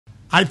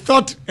I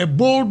thought a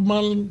bold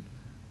man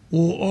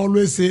will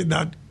always say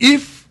that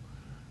if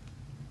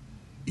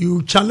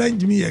you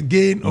challenge me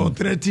again or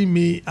threaten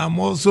me, I'm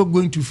also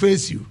going to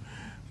face you.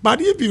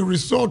 But if you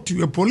resort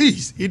to a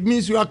police, it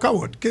means you are a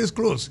coward. Case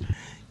closed.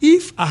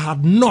 If I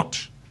had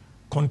not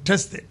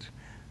contested,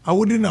 I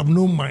wouldn't have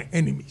known my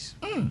enemies.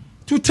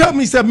 To tell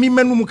me,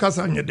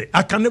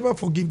 I can never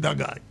forgive that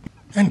guy.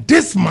 And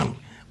this man,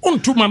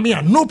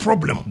 Wontumi, no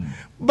problem.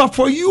 But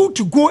for you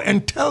to go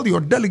and tell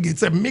your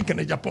delegates and make an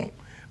Agyapong,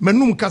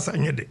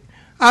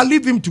 I'll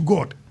leave him to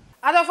God.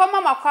 Adepa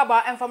Mama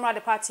Kwaba and from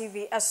Adepa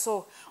TV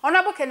so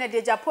Honorable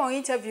Kennedy Agyapong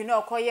interview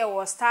no koye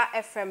was Star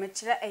FM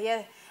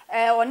kire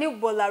oni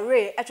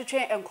bolare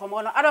etwetwe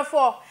enkomo no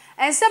Adepa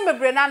ensem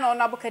bebre na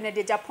Honorable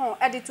Kennedy Agyapong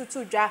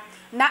tutu dwa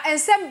na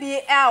ensem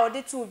bi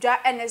odi tu dwa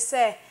ene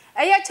se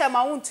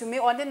Chema Wontumi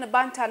odi ne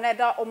banta na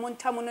da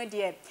omuntamu no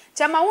de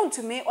Chema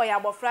Wontumi oya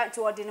abofra nti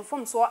odi ne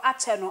fom so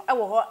ache no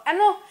ewo ho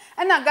eno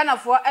na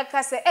Ghanafo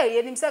eka se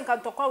yenim se nka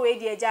ntokwa we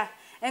de agya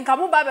enka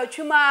mo ba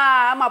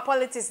batwuma ama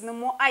politics no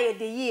mo aye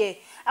de yie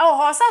ewo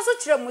ho sa so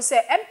kire mu se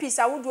MPs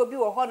awodo bi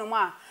wo ho no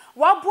ma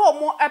wabo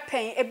mo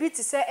epen ebi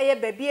ti se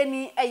baby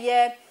ani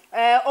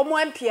omo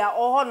MP a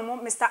ho no mo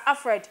Mr.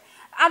 Alfred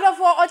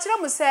Adofo o kire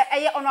mu se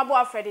Honorable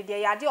Alfred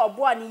de ya de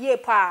obo ani yie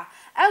pa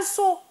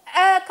enso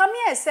come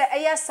here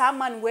say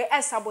Saman we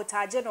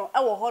sabotage no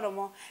ewo ho no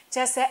mo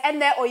che se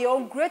ene oyo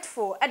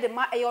ungrateful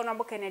edema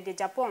Honorable Kennedy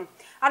Agyapong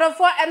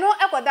Adofo eno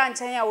ekoda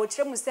nchen ya wo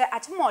kire mu se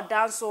atimo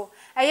danso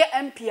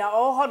MP a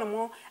ho no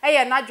mo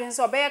nadwen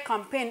se obeye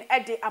campaign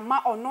ede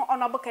ama ono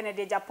Honorable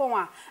Kennedy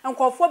Agyapong a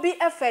nkofo bi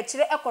efa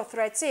kire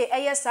ekothreate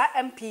sa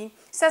MP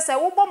se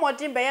wo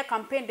bomodin beye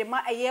campaign de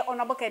ma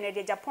Honorable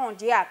Kennedy Agyapong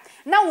dia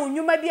na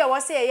wonwuma bi a wo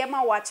se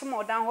ma wo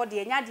atimo dan ho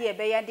de nya de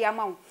beye de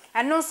ama wo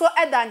eno so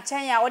eda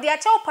nchen ya wo de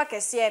ache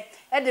pakese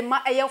ede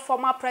ma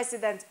former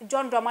president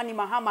John Dramani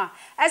Mahama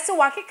ese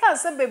wakeka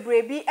nse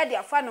bebrebi ede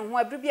afa no ho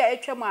abiri a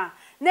etwam a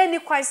na ni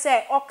kwan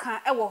se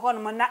oka ewo ho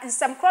no na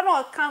nsem kro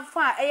na oka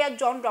fa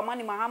John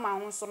Dramani Mahama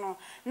ho so no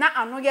na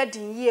ano ye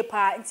din yie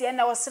pa nti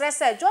ena wo sere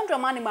se John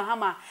Dramani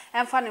Mahama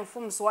emfa ne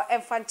fom so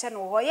emfa nche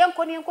no ho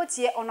yenkoni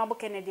enkotie Honorable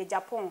Kennedy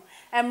Agyapong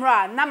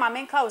emra na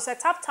mamenka wo se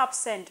tap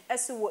send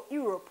ese wo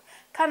Europe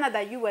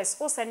Canada US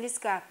o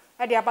sendiska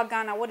ede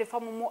abagana wo de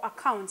famu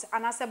account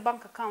anase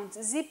bank account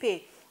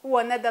Zipay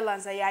wo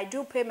Netherlands I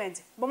do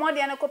payment bomo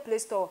de anako Play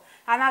Store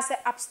anase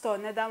App Store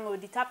na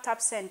download the tap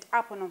send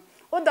app no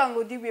o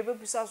download the we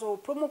bebusa so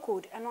promo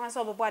code eno anse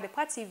obo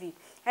Adepa TV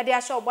ede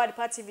a show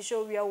Adepa TV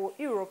show we wo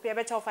Europe e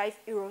be cho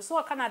 €5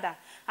 so Canada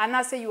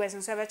anase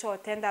US so be cho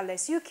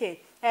 $10 UK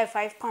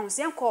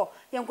 £5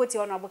 yanko ti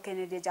Honorable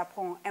Kennedy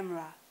Agyapong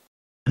emra.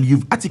 And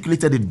you've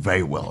articulated it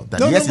very well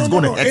that yes it's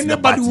going to exit the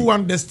party. Anybody who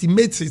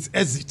underestimates its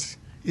exit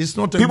is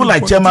not a people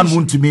like Chairman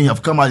Wontumi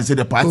have come out and said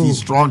the party is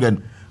strong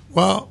and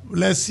well,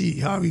 let's see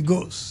how it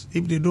goes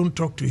if they don't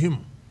talk to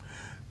him.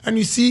 And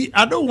you see,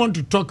 I don't want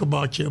to talk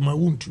about Chairman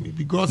Wontumi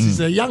because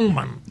he's a young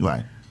man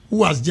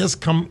who has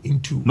just come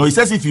into... No, he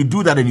says if you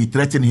do that and you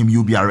threaten him,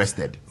 you'll be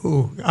arrested.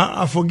 Oh,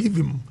 I forgive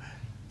him.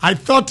 I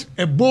thought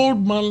a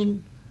bold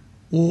man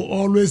will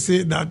always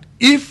say that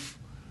if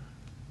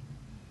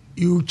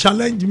you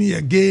challenge me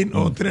again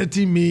or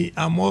threaten me,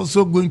 I'm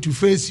also going to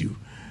face you.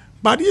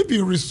 But if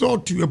you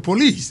resort to a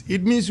police,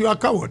 it means you are a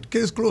coward.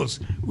 Case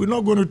closed. We're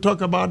not going to talk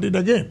about it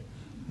again.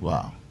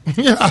 Wow.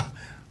 Yeah.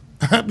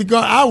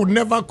 Because I would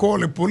never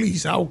call a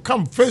police. I will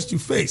come face to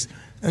face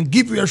and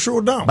give you a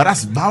showdown. But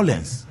that's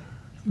violence.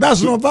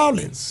 That's not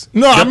violence.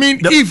 No, I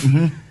mean,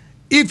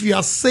 if you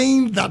are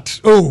saying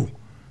that, oh,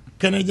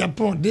 Kennedy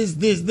Agyapong,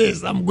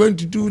 this, I'm going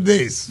to do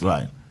this.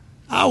 Right.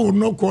 I will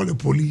not call the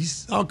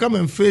police. I'll come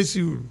and face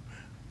you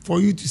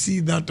for you to see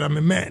that I'm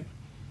a man.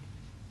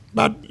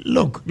 But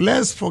look,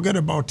 let's forget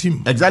about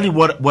him. Exactly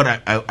what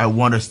I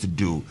want us to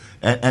do.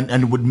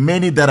 And with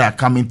many that are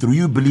coming through,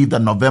 you believe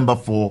that November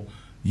 4,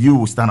 you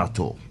will stand at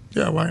all?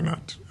 Yeah, why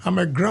not? I'm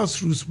a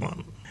grassroots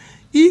man.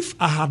 If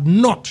I had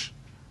not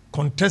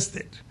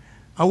contested,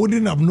 I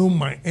wouldn't have known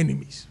my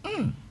enemies.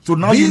 So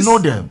now you know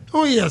them?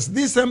 Oh yes,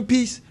 these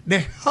MPs, the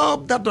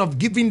help that I've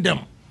given them.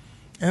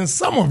 And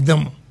some of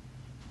them,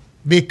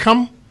 they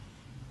come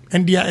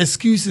and their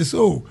excuses,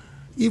 oh,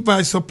 if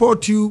I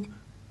support you,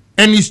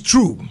 and it's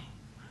true.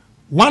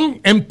 One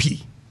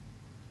MP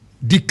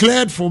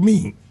declared for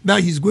me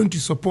that he's going to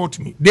support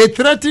me. They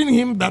threatened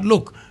him that,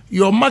 look,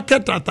 your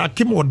market at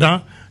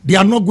Akimoda, they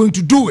are not going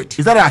to do it.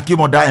 Is that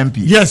Akimoda MP?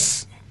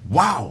 Yes.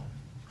 Wow.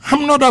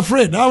 I'm not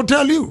afraid. I'll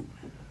tell you.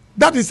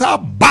 That is how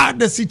bad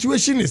the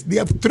situation is. They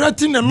have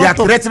threatened a lot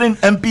of... They are threatening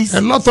MPs?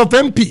 A lot of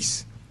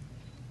MPs.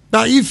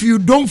 That if you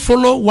don't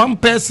follow one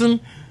person,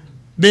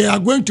 they are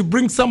going to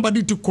bring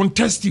somebody to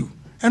contest you.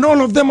 And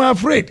all of them are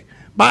afraid.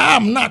 But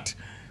I'm not.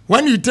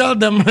 When you tell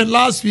them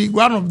last week,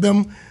 one of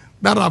them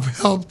that I've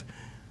helped,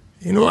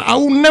 you know, I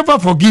will never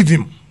forgive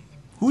him.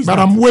 Who is but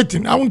that? I'm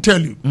waiting. I won't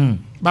tell you.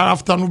 But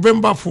after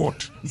November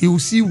 4th, you will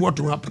see what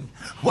will happen.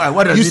 Why?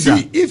 What does you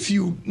he see, if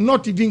you're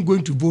not even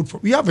going to vote for,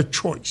 you have a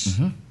choice.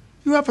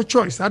 You have a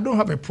choice. I don't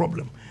have a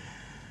problem.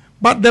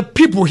 But the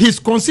people, his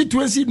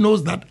constituency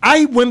knows that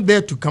I went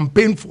there to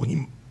campaign for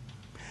him.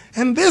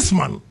 And this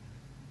man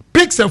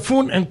picks a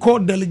phone and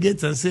calls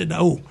delegates and said,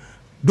 oh,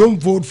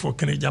 don't vote for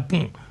Kennedy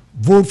Agyapong,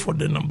 vote for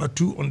the number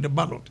 2 on the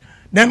ballot.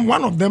 Then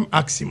one of them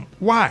asks him,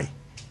 why?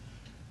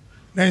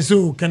 Then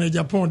so Kennedy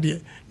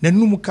Agyapong,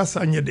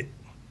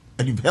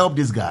 and you've helped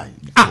this guy.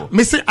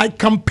 Me say I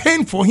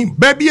campaign for him.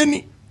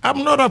 Baby,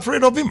 I'm not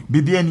afraid of him.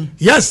 Baby,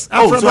 yes.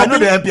 Oh, so I know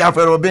the MP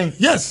afraid of him.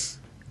 Yes.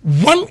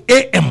 1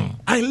 a.m.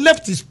 I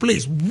left his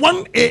place.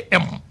 1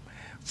 a.m.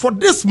 for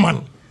this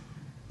man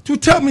to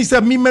tell me, say,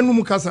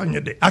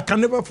 I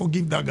can never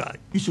forgive that guy.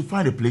 You should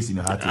find a place in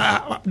your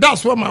heart.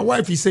 That's what my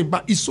wife is saying.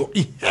 But it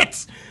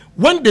hurts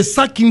when they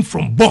sack him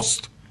from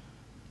Boston.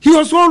 He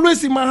was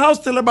always in my house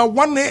till about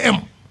 1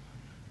 a.m.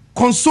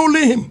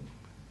 consoling him.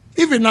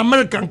 Even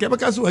American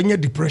because we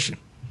had depression.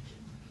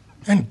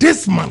 And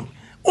this man,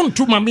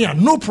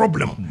 no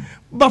problem.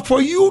 But for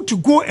you to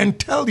go and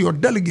tell your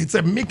delegates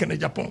and make an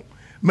Agyapong,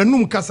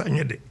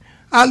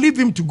 I'll leave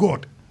him to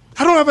God.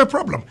 I don't have a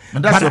problem.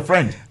 And that's your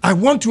friend. I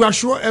want to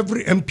assure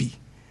every MP,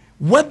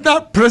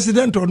 whether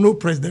president or no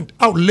president,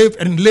 I'll live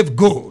and live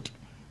good.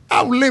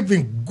 I'll live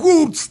in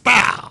good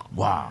style.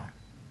 Wow.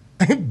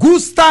 Good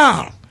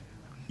style.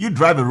 You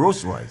drive a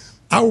Rolls Royce.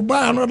 I will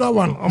buy another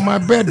one on my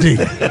birthday.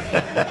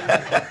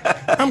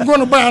 I'm going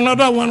to buy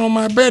another one on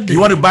my birthday. You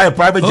want to buy a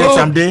private jet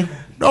someday?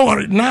 Don't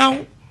worry.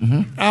 Now,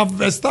 I've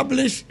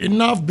established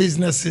enough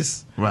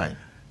businesses. Right.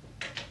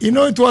 You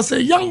know, it was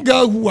a young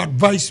girl who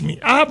advised me.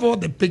 I have all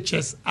the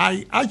pictures.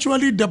 I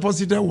actually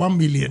deposited $1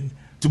 million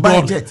to buy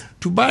a jet.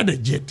 To buy the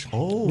jet.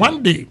 Oh.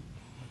 One day,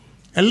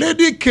 a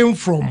lady came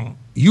from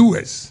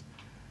US.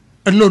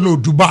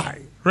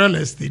 Dubai. Real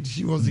estate.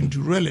 She was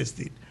into real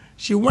estate.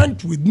 She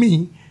went with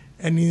me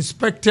and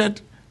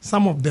inspected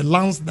some of the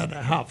lands that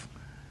I have.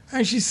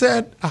 And she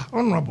said,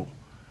 Honorable,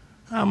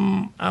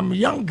 I'm a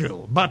young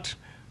girl, but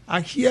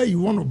I hear you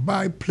want to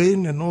buy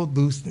plane and all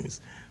those things.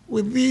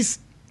 With these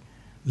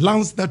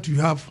lands that you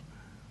have,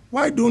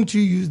 why don't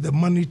you use the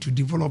money to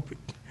develop it?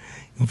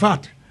 In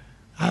fact,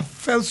 I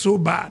felt so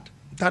bad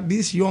that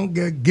this young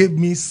girl gave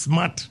me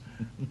smart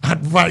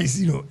advice,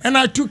 and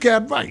I took her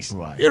advice,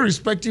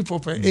 irrespective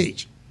of her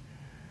age.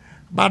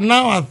 But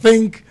now I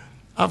think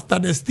after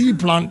the steel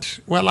plant,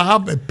 well, I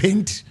have a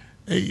paint.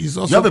 Is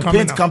also you have a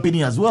paint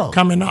company as well?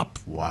 Coming up.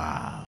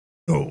 Wow.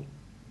 No,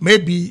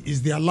 maybe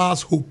it's their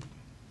last hope.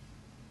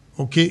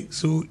 Okay,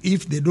 so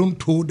if they don't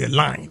toe the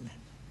line,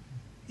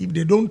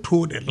 they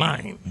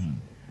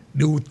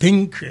will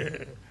think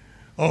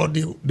or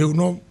they will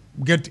not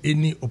get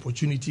any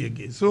opportunity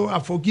again. So I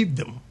forgive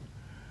them.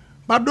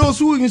 But those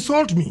who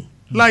insult me,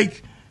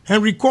 like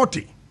Henry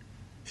Corte,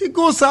 he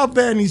goes out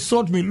there and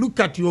insults me. Look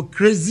at your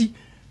crazy,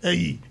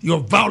 your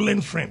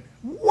violent friend.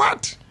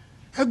 What?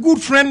 A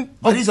good friend?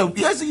 But he's a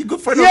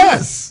good friend yes. Of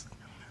yours.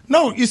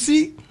 No, you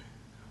see,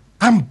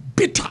 I'm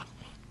bitter.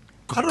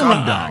 I don't know.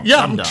 Down. Yeah,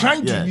 calm I'm down.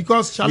 trying to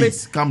because, Charlie,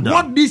 calm down.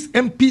 what these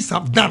MPs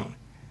have done,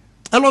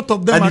 a lot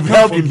of them and have you've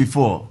helped him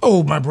before.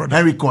 Oh, my brother.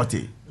 Henry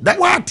Corte.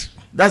 What?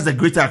 That's the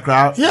greater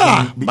crowd.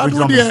 Yeah, but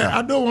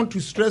I don't want to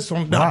stress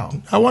on that.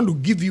 Wow. I want to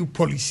give you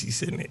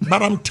policies in it.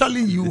 But I'm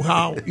telling you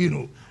how,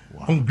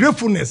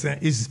 ungratefulness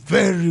is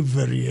very,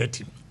 very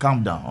hurting.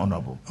 Calm down,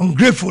 Honorable.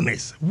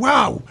 Ungratefulness.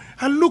 Wow.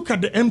 I look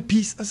at the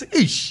MPs, I say,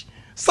 ish.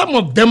 Some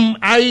of them,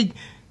 I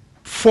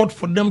fought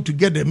for them to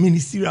get a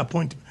ministerial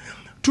appointment.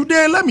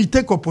 Today, let me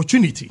take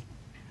opportunity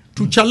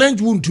to challenge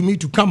Wontumi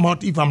to come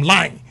out if I'm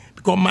lying.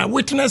 Because my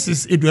witness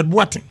is Edward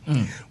Boateng.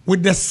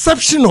 With the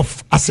exception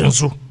of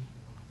Asenso,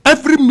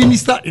 every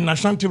minister in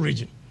Ashanti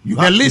region,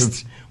 the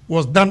list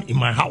was done in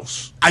my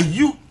house. Are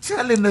you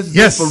telling us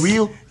yes. this for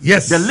real?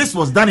 Yes. The list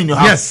was done in your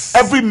house? Yes.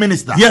 Every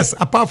minister? Yes,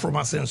 apart from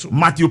Asenso.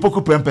 Matthew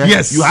Poku Pempe?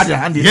 Yes. You had a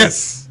hand in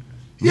yes.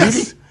 it? Yes.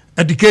 Really?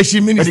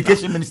 Education minister.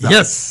 Education minister?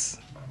 Yes.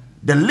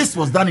 The list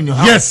was done in your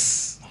house?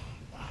 Yes.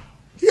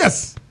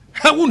 Yes.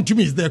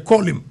 Wontumi is there,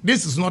 call him.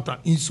 This is not an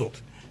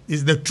insult.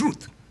 It's the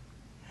truth.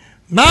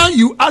 Now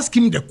you ask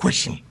him the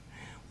question.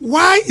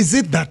 Why is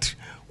it that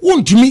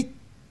Wontumi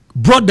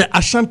brought the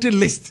Ashanti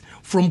list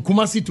from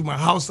Kumasi to my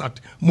house at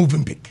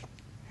Movenpick?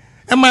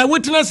 And my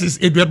witness is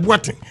Edward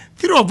Boateng.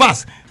 3 of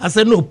us. I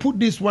said, no, put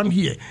this one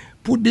here.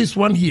 Put this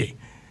one here.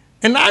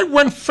 And I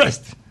went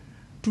first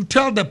to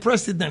tell the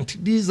president,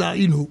 these are,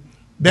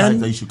 then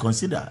that you should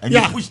consider. And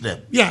you push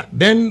them. Yeah.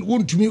 Then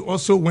Wontumi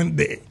also went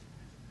there.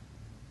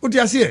 What do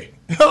you say?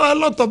 A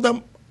lot of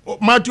them,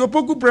 Matthew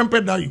Poku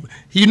Prempe,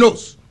 he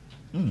knows.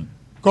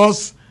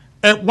 Because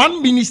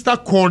one minister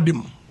called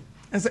him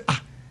and said,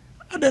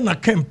 I then I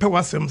can't pay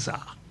what sir.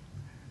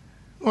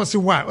 I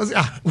said, why? I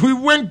said, we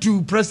went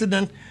to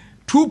president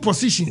 2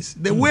 positions,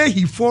 the way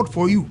he fought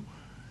for you.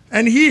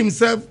 And he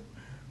himself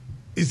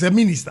is a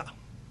minister.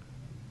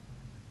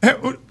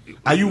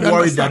 Are you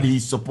worried that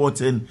he's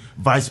supporting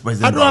Vice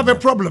President? I don't have a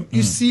problem.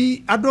 You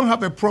see, I don't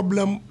have a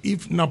problem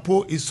if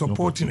Napo is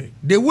supporting it.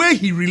 The way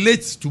he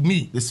relates to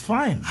me, it's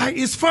fine.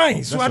 It's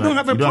fine. So I don't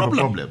have a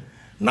problem.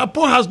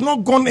 Napo has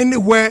not gone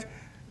anywhere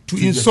to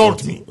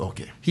insult me.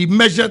 Okay. He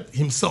measured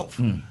himself.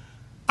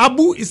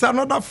 Abu is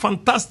another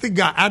fantastic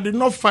guy. I did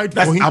not fight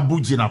for him. Abu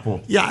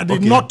Jinapong. Yeah, I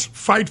did not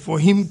fight for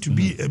him to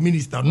be a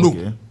minister. No.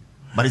 Okay.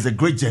 But he's a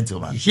great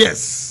gentleman.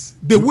 Yes.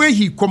 The way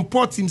he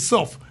comports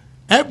himself.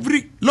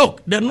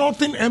 Look, the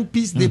Northern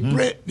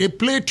MPs, they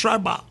play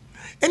tribal.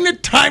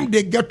 Anytime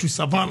they get to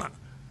Savannah,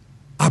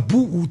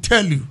 Abu will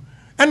tell you.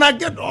 And I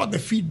get all the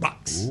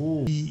feedbacks.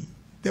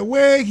 The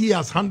way he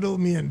has handled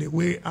me and the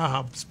way I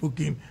have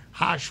spoken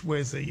harsh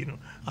words,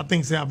 I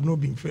think I have not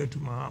been fair to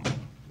Mahama.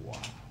 Wow.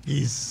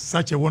 He's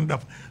such a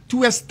wonderful.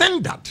 To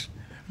extend that,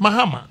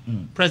 Mahama,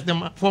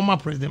 former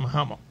President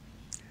Mahama,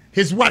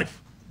 his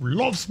wife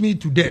loves me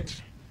to death.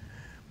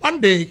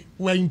 One day,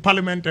 we're in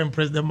Parliament and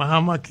President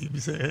Mahama came. He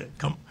said, hey,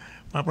 come,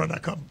 my brother,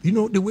 come. You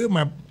know, the way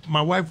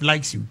my wife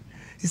likes you.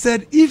 He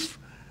said, if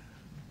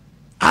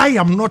I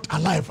am not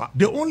alive,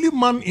 the only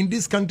man in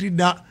this country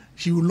that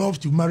she would love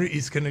to marry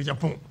is Kennedy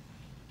Agyapong.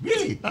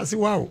 Really? I said,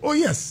 wow. Oh,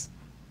 yes.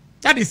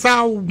 That is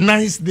how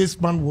nice this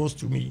man was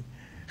to me.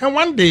 And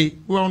one day,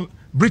 we were on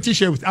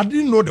British Airways. I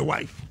didn't know the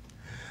wife.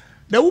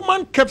 The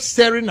woman kept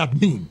staring at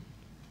me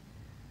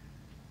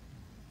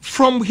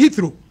from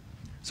Heathrow.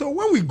 So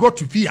when we got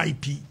to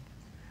VIP,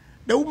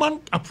 the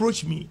woman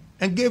approached me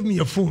and gave me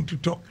a phone to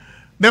talk.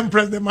 Then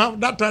President Mahama,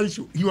 that time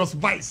he was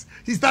vice.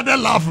 He started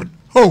laughing.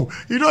 Oh,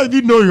 you don't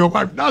even know your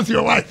wife. That's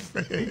your wife.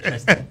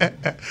 Interesting.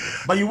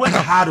 But you went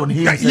hard on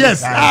him.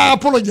 Yes, I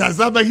apologize.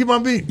 I'm a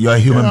human being. You're a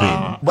human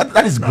being. But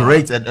that is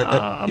great.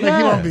 I'm a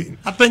human being.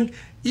 I think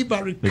if I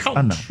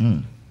recount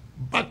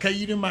back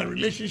in my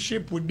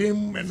relationship with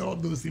him and all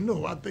those,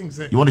 I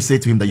think... you want to say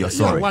to him that you're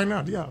sorry? Yeah, why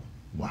not? Yeah.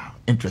 Wow,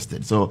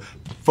 interesting. So,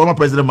 former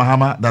President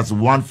Mahama, that's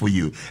one for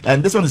you.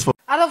 And this one is for...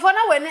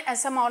 Adofona when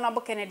ensema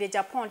Honorable Kennedy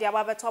Agyapong dia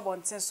ba beto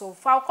abonten so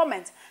for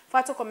comment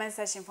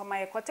section for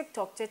my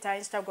TikTok, Twitter,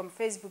 Instagram,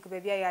 Facebook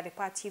baby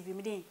Adepa TV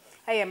me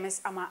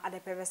Miss Ama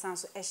Adepa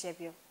so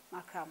ehebio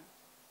makram.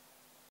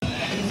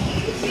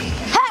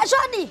 Hey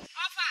Shodi.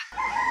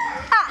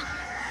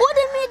 Who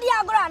the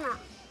media grana?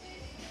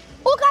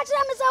 Who catch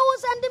them say who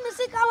send me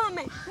sick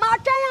me? Ma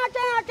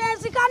twen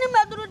sikani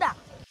medruda.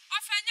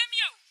 Ofanyam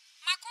yo.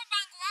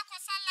 Makobangu wako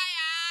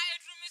salaya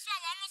edrumi so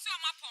awomo so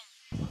amapon.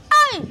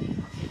 Hey.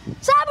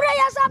 Sabre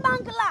yasa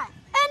bank line.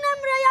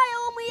 Enemre ya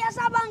yomu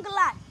yasa bank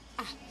line.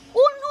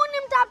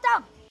 Unim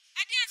tap.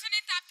 Edian so ni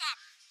tap.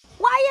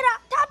 Wayira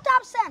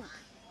tap send.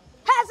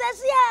 Has a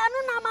see anu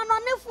na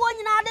manone fo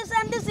nyina de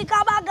send sika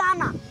ba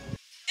Ghana.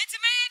 Enti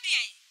meye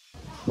de.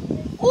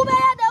 Ube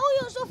ya de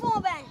u use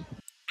phone ben.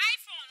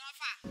 iPhone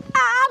ofa.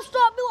 App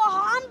store bi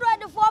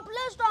 100 for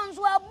Play Store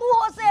so abu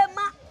ho se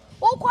ma.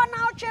 Ukọ na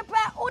o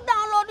chepe o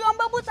download yo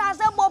mbebu ta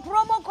se bo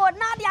promo code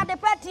na dia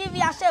Adepa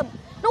TV asem.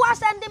 No wa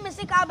send me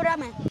sika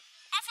brame.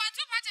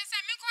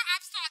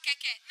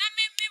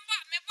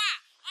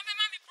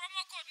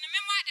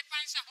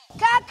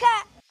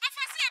 Kaka.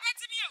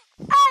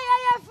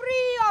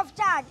 Free of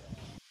charge.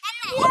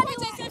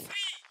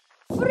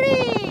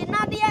 Free.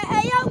 Nadia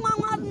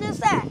Ayang ne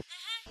say.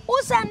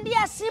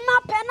 Usandia Sima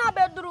Pena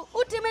Bedru.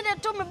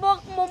 Ultimate to me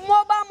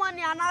mobile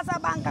money and as a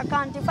bank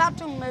account if I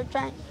to me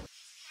train.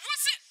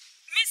 What's it?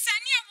 Miss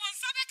Sania won't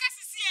sabeka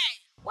CCA.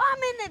 1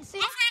 minute,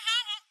 see.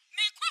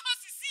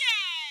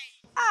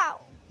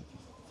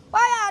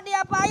 Why are they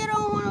paying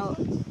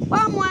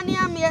 1 money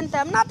and me and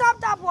them? Not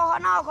tap for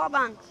now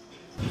bank.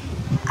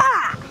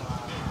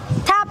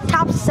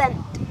 Tap send.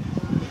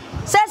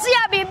 Says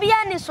ya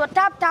bibiani so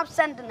tap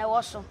send na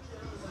woso.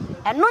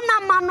 And no na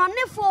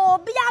manone for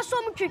bia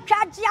so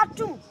mtwitwaje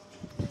atum.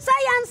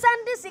 Say yan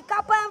send this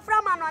sika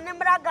from anone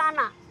mbra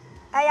Ghana.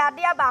 Aya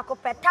dia ba ko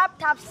pe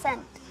tap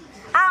send.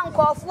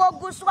 Ankofo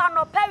gusu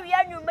anopa wi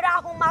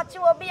anwumra ahomache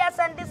obi ya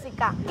send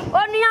sika.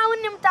 Onua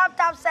unim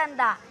tap send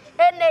da.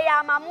 Ene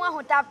ya mamu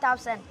ahu tap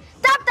send.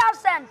 Tap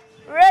send.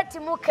 Rate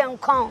mu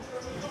kenkon.